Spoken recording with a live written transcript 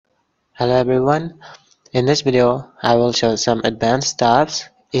Hello everyone, in this video I will show some advanced steps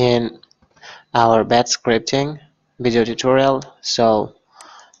in our batch scripting video tutorial. So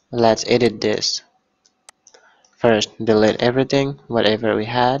let's edit this. First, delete everything whatever we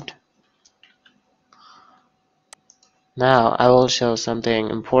had. Now I will show something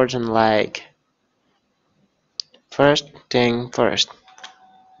important, like first thing first,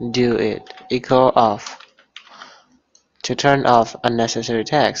 do it echo off to turn off unnecessary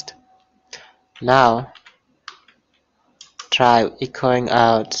text. Now try echoing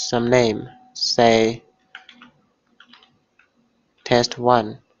out some name, say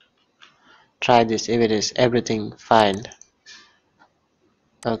test1. Try this if it is everything fine.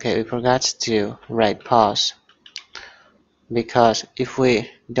 Okay, we forgot to write pause, because if we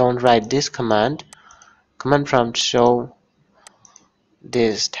don't write this command prompt show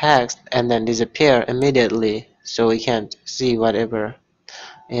this text and then disappear immediately, so we can't see whatever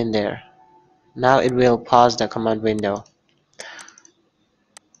in there. Now it will pause the command window.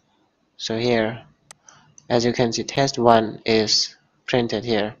 So here, as you can see, test1 is printed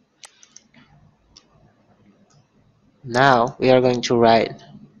here. Now we are going to write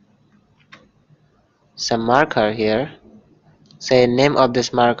some marker here. Say name of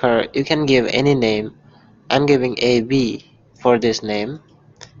this marker, you can give any name. I'm giving AB for this name,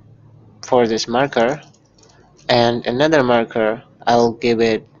 for this marker, and another marker I'll give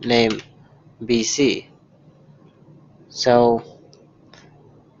it name BC. So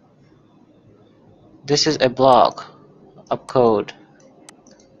this is a block of code.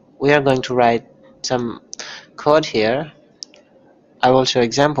 We are going to write some code here. I will show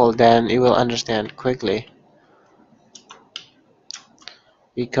example, then you will understand quickly.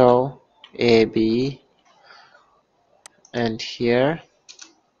 Echo AB, and here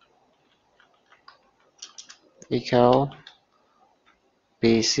echo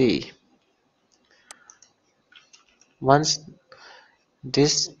BC. Once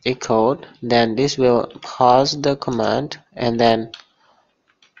this echoed, then this will pause the command and then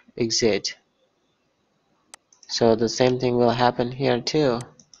exit. So the same thing will happen here too.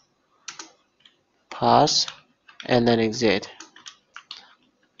 Pause and then exit.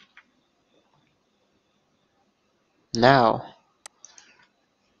 Now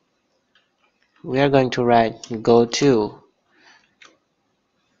we are going to write goto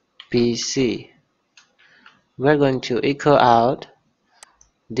BC. We are going to echo out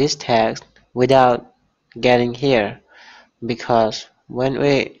this text without getting here, because when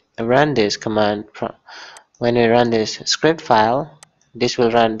we run this command, when we run this script file, this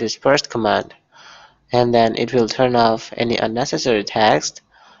will run this first command, and then it will turn off any unnecessary text,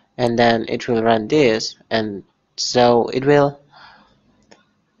 and then it will run this, and so it will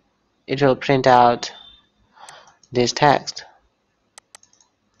print out this text.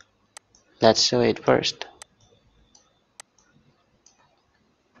 Let's show it first.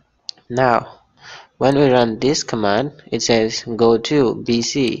 Now when we run this command, it says go to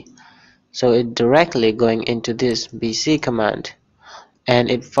BC, so it directly going into this BC command,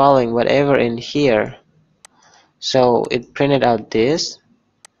 and it following whatever in here. So it printed out this,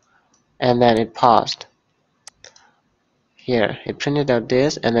 and then it paused. Here it printed out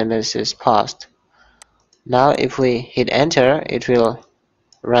this, and then this is paused. Now if we hit enter, it will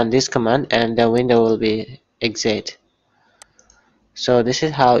run this command and the window will be exit. So this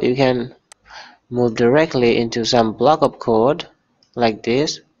is how you can move directly into some block of code like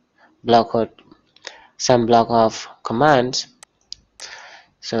this, some block of commands.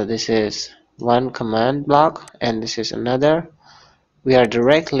 So this is one command block and this is another. We are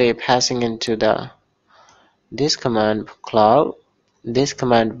directly passing into this command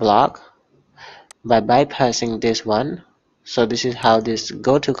block by bypassing this one. So this is how this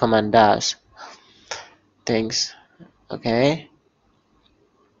goto command does things. Okay,